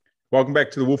Welcome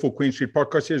back to the Wolf of Queen Street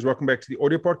podcast series. Welcome back to the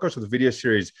audio podcast of the video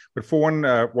series. But for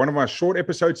one of my short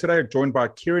episodes today, I'm joined by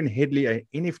Kieran Headley, an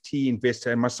NFT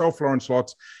investor, and myself, Lawrence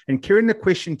Lotz. And Kieran, the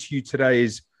question to you today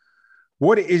is,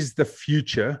 what is the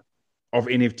future of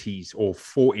NFTs or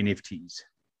for NFTs?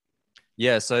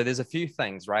 Yeah, so there's a few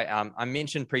things, right? I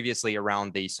mentioned previously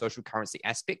around the social currency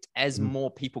aspect. As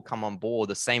more people come on board,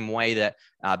 the same way that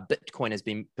Bitcoin has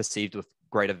been perceived with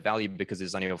greater value because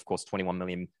there's only, of course, 21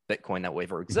 million Bitcoin that will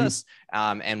ever exist.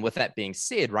 And with that being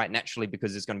said, right, naturally,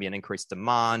 because there's going to be an increased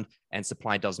demand and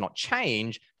supply does not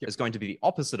change, there's going to be the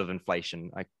opposite of inflation.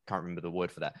 I can't remember the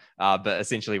word for that. But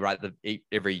essentially, right,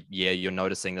 every year you're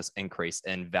noticing this increase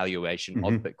in valuation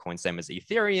of Bitcoin, same as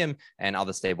Ethereum and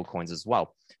other stable coins as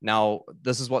well. Now,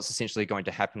 this is what's essentially going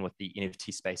to happen with the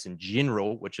NFT space in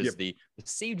general, which is the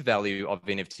perceived value of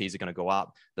NFTs are going to go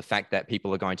up. The fact that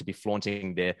people are going to be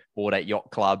flaunting their Bored Ape Yacht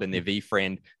Club and their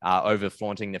V-Friend over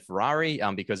flaunting their Ferrari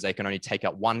because they can only take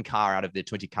out one car out of their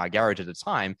 20-car garage at a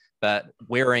time. But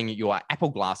wearing your Apple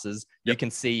glasses, you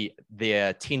can see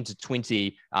their 10 to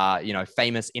 20,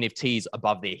 famous NFTs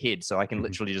above their head. So I can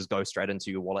literally just go straight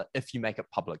into your wallet if you make it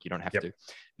public. You don't have to.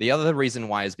 The other reason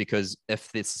why is because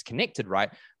if this is connected,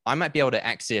 right, I might be able to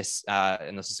access,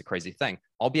 and this is a crazy thing,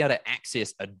 I'll be able to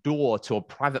access a door to a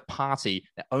private party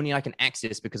that only I can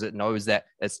access because it knows that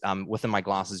it's within my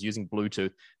glasses using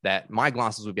Bluetooth, that my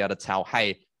glasses will be able to tell,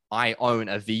 hey, I own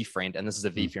a V-Friend and this is a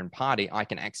V-Friend party. I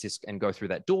can access and go through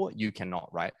that door. You cannot,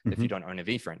 right? If you don't own a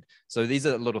V-Friend. So these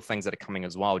are little things that are coming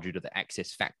as well due to the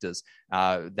access factors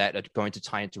that are going to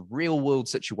tie into real world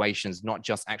situations, not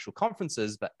just actual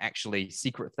conferences, but actually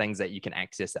secret things that you can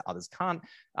access that others can't.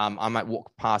 I might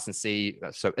walk past and see,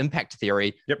 so Impact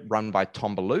Theory run by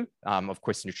Tom Ballou of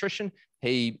Quest Nutrition.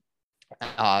 He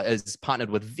is partnered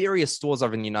with various stores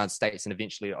over in the United States and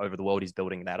eventually over the world. He's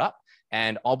building that up.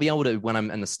 And I'll be able to, when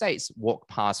I'm in the States, walk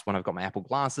past when I've got my Apple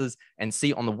glasses and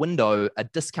see on the window a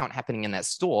discount happening in that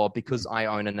store because I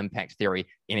own an Impact Theory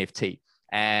NFT.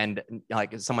 And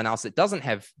like someone else that doesn't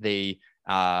have an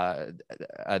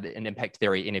Impact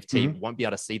Theory NFT won't be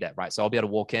able to see that, right? So I'll be able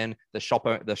to walk in, the shop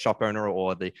owner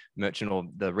or the merchant or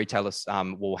the retailers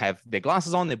will have their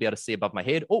glasses on. They'll be able to see above my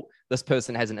head, oh, this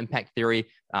person has an Impact Theory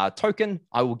token.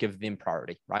 I will give them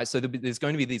priority, right? So there's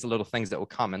going to be these little things that will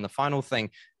come. And the final thing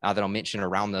that I'll mention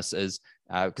around this is,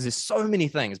 because there's so many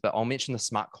things, but I'll mention the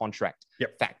smart contract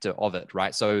factor of it,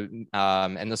 right? So,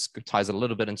 and this ties a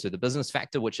little bit into the business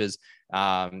factor, which is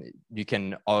you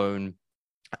can own,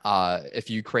 if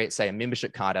you create, say, a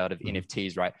membership card out of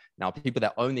NFTs, right? Now, people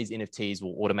that own these NFTs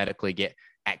will automatically get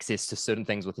access to certain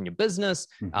things within your business.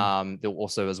 There'll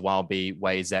also as well be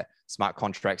ways that smart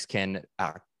contracts can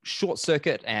short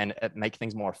circuit and make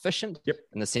things more efficient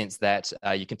in the sense that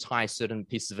you can tie certain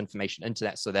pieces of information into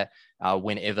that so that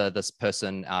whenever this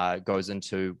person goes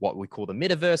into what we call the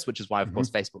metaverse, which is why, of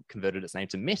course, Facebook converted its name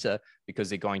to Meta, because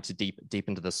they're going to deep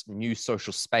into this new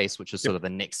social space, which is sort of the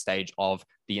next stage of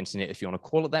the internet, if you want to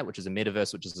call it that, which is a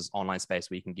metaverse, which is this online space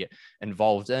where you can get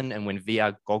involved in. And when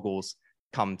VR goggles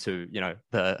come to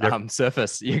the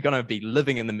surface, you're going to be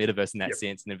living in the metaverse in that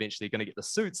sense, and eventually you're going to get the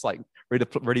suits like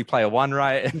Ready Player One,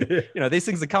 right? And, these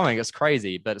things are coming. It's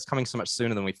crazy, but it's coming so much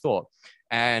sooner than we thought.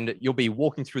 And you'll be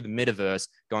walking through the metaverse,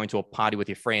 going to a party with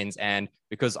your friends, and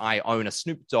because I own a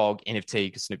Snoop Dogg NFT,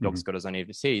 because Snoop Dogg's got his own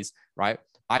NFTs, right?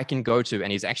 I can go to,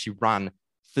 and he's actually run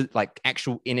like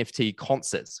actual NFT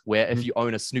concerts where if you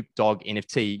own a Snoop Dogg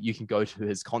NFT, you can go to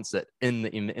his concert in the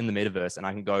metaverse, and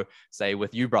I can go, say,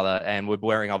 with you, brother, and we're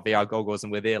wearing our VR goggles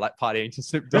and we're there like partying to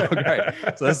Snoop Dogg, right?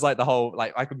 So this is like the whole,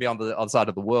 like I could be on the other side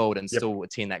of the world and still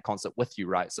attend that concert with you,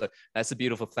 right? So that's the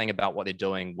beautiful thing about what they're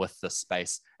doing with this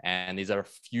space. And these are a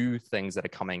few things that are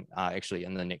coming actually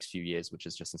in the next few years, which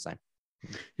is just insane.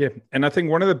 Yeah. And I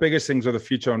think one of the biggest things of the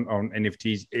future on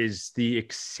NFTs is the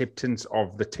acceptance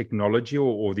of the technology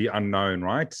or the unknown,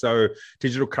 right? So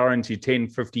digital currency 10,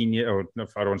 15 years, or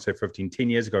I don't want to say 15, 10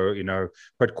 years ago,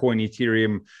 Bitcoin,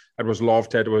 Ethereum, it was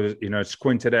laughed at, was,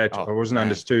 squinted at, it wasn't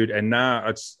understood. And now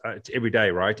it's every day,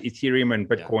 right? Ethereum and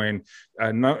Bitcoin,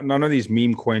 none of these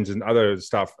meme coins and other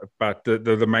stuff, but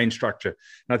the main structure.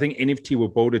 And I think NFT will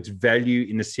build its value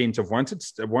in the sense of once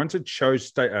it shows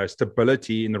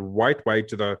stability in the right way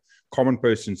to the common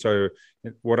person. So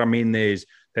what I mean there is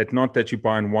that not that you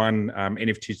buy in one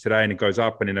NFT today and it goes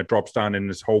up and then it drops down in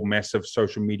this whole massive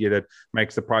social media that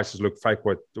makes the prices look fake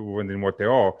than what they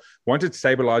are. Once it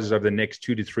stabilizes over the next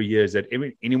 2 to 3 years, that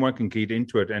anyone can get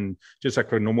into it and just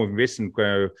like a normal investment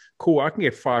go, cool, I can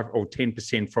get 5 or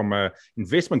 10% from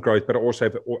investment growth, but I also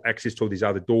have access to all these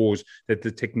other doors that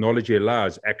the technology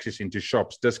allows access into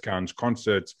shops, discounts,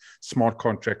 concerts, smart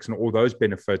contracts, and all those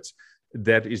benefits.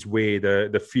 that is where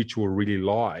the future will really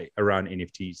lie around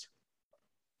NFTs.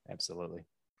 Absolutely.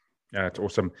 It's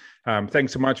awesome.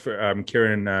 Thanks so much for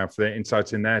Kieran for the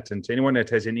insights in that. And to anyone that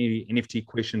has any NFT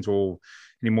questions or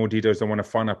any more details they want to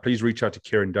find out, please reach out to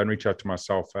Kieran. Don't reach out to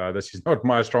myself. This is not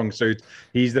my strong suit.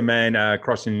 He's the man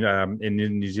crossing in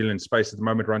New Zealand space at the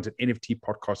moment, runs an NFT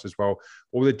podcast as well.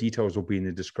 All the details will be in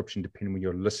the description, depending when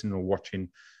you're listening or watching.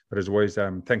 But as always,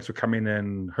 thanks for coming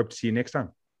and hope to see you next time.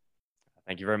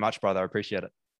 Thank you very much, brother. I appreciate it.